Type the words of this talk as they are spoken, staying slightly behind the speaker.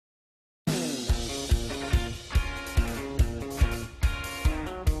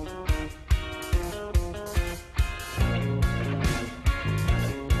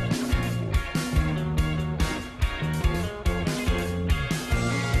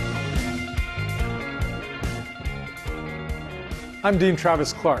I'm Dean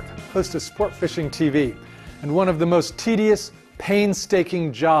Travis Clark, host of Sport Fishing TV, and one of the most tedious,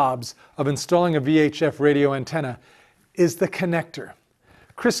 painstaking jobs of installing a VHF radio antenna is the connector.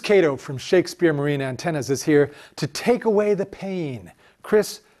 Chris Cato from Shakespeare Marine Antennas is here to take away the pain.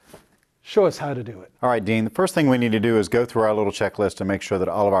 Chris, show us how to do it. All right, Dean, the first thing we need to do is go through our little checklist to make sure that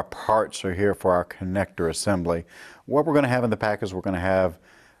all of our parts are here for our connector assembly. What we're going to have in the pack is we're going to have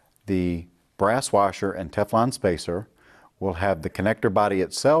the brass washer and Teflon spacer. We'll have the connector body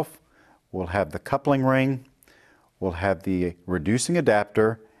itself. We'll have the coupling ring. We'll have the reducing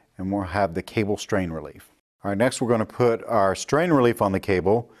adapter, and we'll have the cable strain relief. All right, next we're going to put our strain relief on the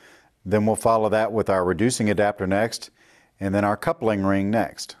cable. Then we'll follow that with our reducing adapter next, and then our coupling ring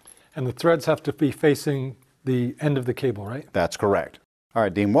next. And the threads have to be facing the end of the cable, right? That's correct. All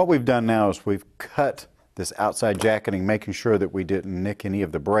right, Dean, what we've done now is we've cut this outside jacketing, making sure that we didn't nick any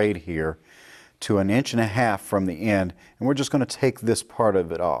of the braid here, to 1.5 inches from the end, and we're just going to take this part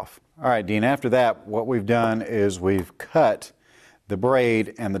of it off. All right, Dean, after that, what we've done is we've cut the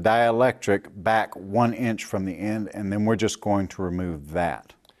braid and the dielectric back 1 inch from the end, and then we're just going to remove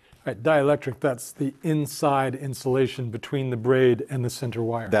that. All right, dielectric, that's the inside insulation between the braid and the center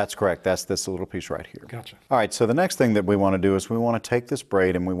wire. That's correct. That's this little piece right here. Gotcha. All right, so the next thing that we want to do is we want to take this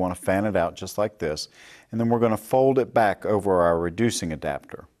braid and we want to fan it out just like this, and then we're going to fold it back over our reducing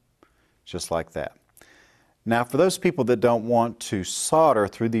adapter, just like that. Now, for those people that don't want to solder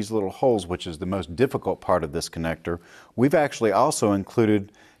through these little holes, which is the most difficult part of this connector, we've actually also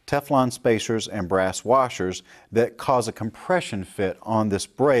included Teflon spacers and brass washers that cause a compression fit on this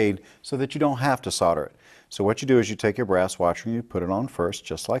braid so that you don't have to solder it. So what you do is you take your brass washer and you put it on first,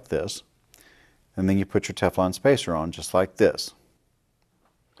 just like this, and then you put your Teflon spacer on, just like this.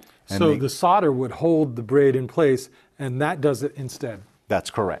 And so the solder would hold the braid in place, and that does it instead. That's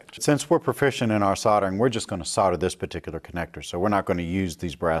correct. Since we're proficient in our soldering, we're just going to solder this particular connector, so we're not going to use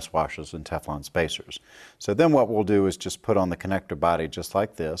these brass washers and Teflon spacers. So then what we'll do is just put on the connector body just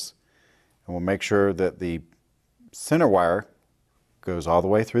like this, and we'll make sure that the center wire goes all the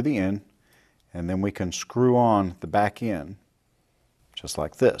way through the end, and then we can screw on the back end just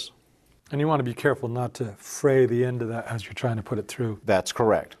like this. And you want to be careful not to fray the end of that as you're trying to put it through. That's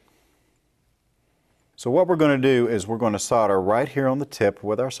correct. So what we're going to do is we're going to solder right here on the tip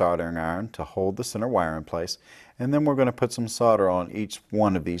with our soldering iron to hold the center wire in place, and then we're going to put some solder on each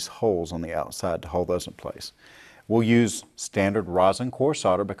one of these holes on the outside to hold those in place. We'll use standard rosin core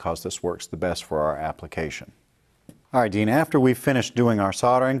solder because this works the best for our application. All right, Dean, after we've finished doing our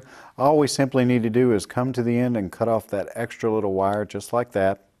soldering, all we simply need to do is come to the end and cut off that extra little wire just like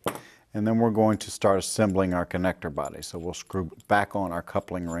that, and then we're going to start assembling our connector body. So we'll screw back on our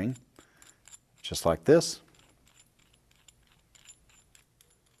coupling ring just like this.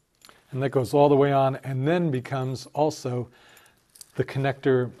 And that goes all the way on and then becomes also the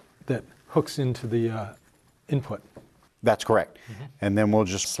connector that hooks into the input. That's correct. And then we'll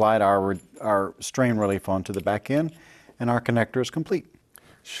just slide our strain relief onto the back end, and our connector is complete.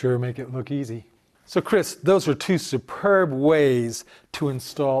 Sure, make it look easy. So Chris, those are two superb ways to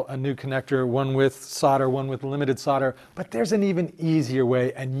install a new connector, one with solder, one with limited solder, but there's an even easier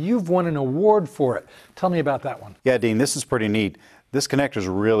way, and you've won an award for it. Tell me about that one. Yeah, Dean, this is pretty neat. This connector is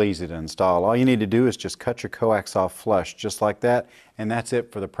real easy to install. All you need to do is just cut your coax off flush, just like that, and that's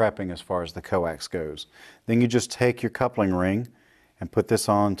it for the prepping as far as the coax goes. Then you just take your coupling ring and put this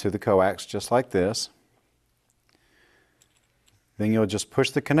onto the coax just like this. Then you'll just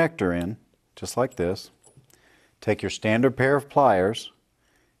push the connector in, just like this. Take your standard pair of pliers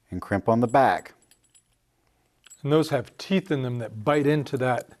and crimp on the back. And those have teeth in them that bite into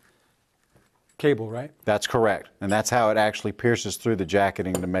that cable, right? That's correct. And that's how it actually pierces through the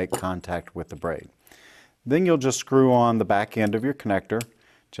jacketing to make contact with the braid. Then you'll just screw on the back end of your connector,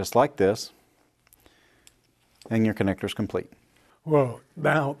 just like this, and your connector is complete. Whoa,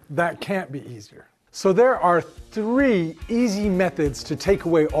 now that can't be easier. So there are 3 easy methods to take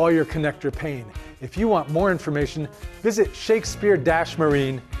away all your connector pain. If you want more information, visit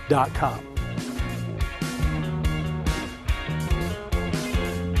shakespeare-marine.com.